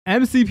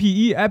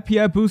MCPE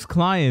FPS Boost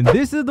client.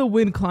 This is the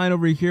Win client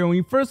over here. When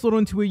you first load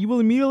into it, you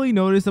will immediately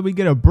notice that we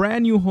get a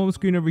brand new home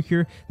screen over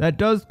here that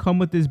does come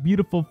with this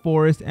beautiful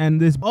forest, and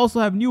this also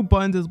have new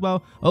buttons as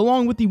well,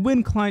 along with the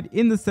Win client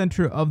in the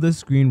center of the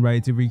screen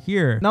right over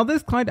here. Now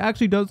this client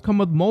actually does come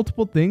with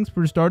multiple things.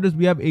 For starters,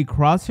 we have a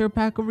crosshair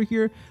pack over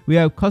here, we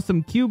have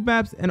custom cube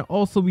maps, and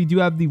also we do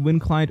have the Win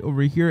client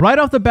over here. Right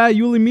off the bat,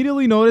 you will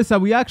immediately notice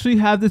that we actually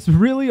have this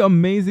really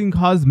amazing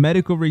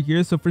cosmetic over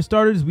here. So for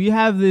starters, we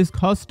have this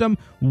custom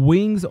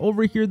wings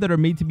over here that are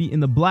made to be in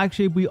the black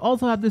shape. We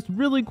also have this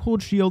really cool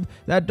shield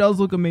that does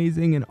look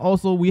amazing, and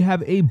also we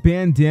have a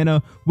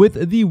bandana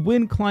with the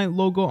Win client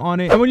logo on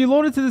it. And when you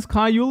load into this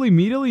client, you'll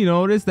immediately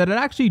notice that it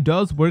actually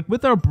does work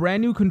with our brand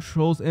new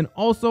controls, and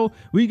also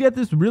we get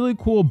this really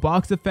cool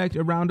box effect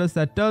around us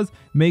that does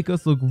make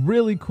us look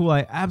really cool.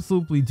 I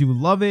absolutely do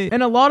love it.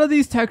 And a lot of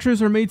these textures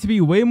are made to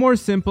be way more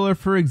simpler.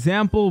 For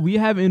example, we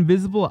have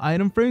invisible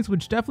item frames,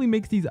 which definitely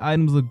makes these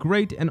items look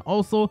great, and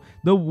also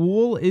the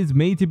wool is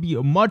made to be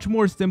much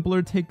more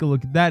simpler. Take a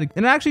look at that,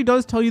 and it actually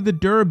does tell you the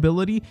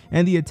durability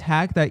and the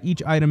attack that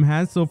each item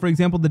has. So for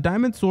example, the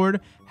diamond sword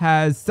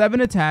has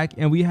 7 attack,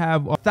 and we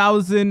have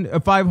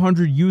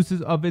 1,500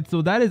 uses of it,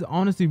 so that is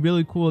honestly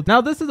really cool. Now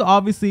this is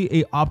obviously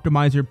a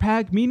optimizer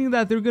pack, meaning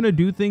that they're gonna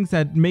do things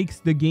that makes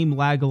the game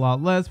lag a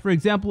lot less, for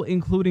example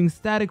including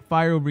static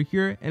fire over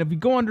here. And if we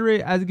go under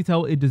it, as you can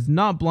tell, it does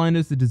not blind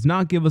us, it does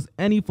not give us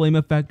any flame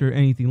effect or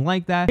anything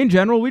like that. In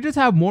general, we just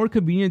have more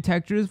convenient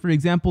textures. For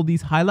example,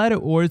 these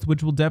highlighted ores,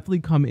 which will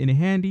definitely come in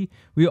handy.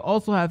 We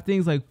also have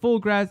things like full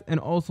grass, and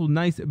also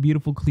nice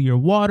beautiful clear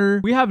water.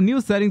 We have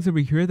new settings over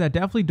here that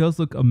definitely does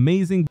look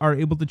amazing. Are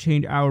able to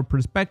change our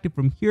perspective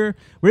from here.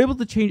 We're able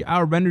to change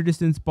our render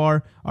distance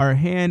bar, our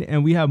hand,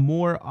 and we have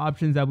more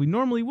options that we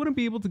normally wouldn't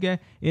be able to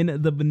get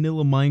in the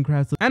vanilla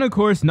Minecraft. And of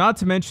course, not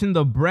to mention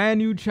the brand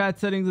new chat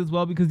settings as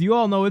well, because you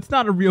all know it's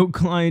not a real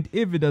client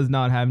if it does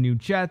not have new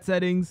chat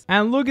settings.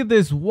 And look at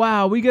this,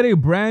 wow, we get a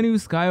brand new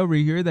sky over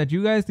here that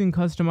you guys can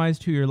customize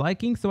to your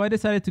liking. So I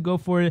decided to go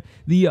for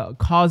the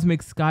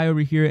cosmic sky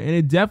over here, and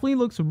it definitely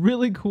looks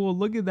really cool.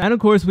 Look at that. And of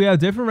course, we have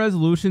different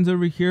resolutions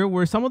over here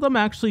where some of them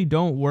actually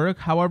don't work,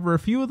 however a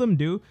few of them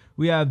do.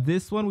 We have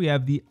this one, we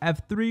have the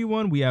F3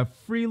 one, we have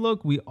free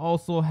look, we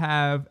also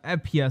have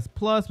FPS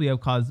plus, we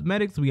have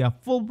cosmetics, we have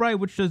full bright,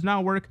 which does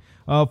not work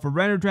for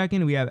render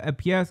tracking. We have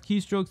FPS,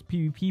 keystrokes,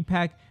 PvP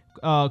pack,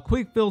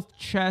 quick fill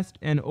chest,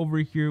 and over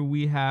here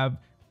we have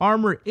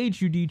armor,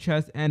 HUD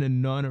chest,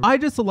 and none. I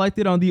just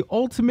selected on the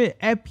ultimate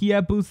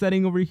FPS boost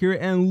setting over here,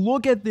 and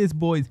look at this,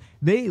 boys.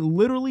 They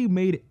literally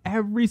made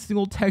every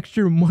single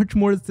texture much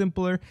more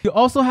simpler. You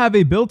also have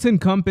a built-in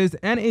compass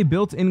and a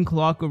built-in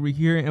clock over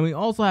here, and we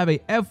also have a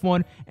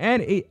F1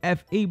 and a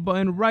F8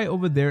 button right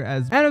over there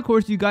as well. And of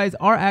course, you guys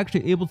are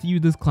actually able to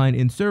use this client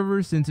in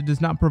servers since it does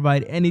not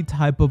provide any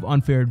type of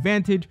unfair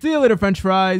advantage. See you later, French fries.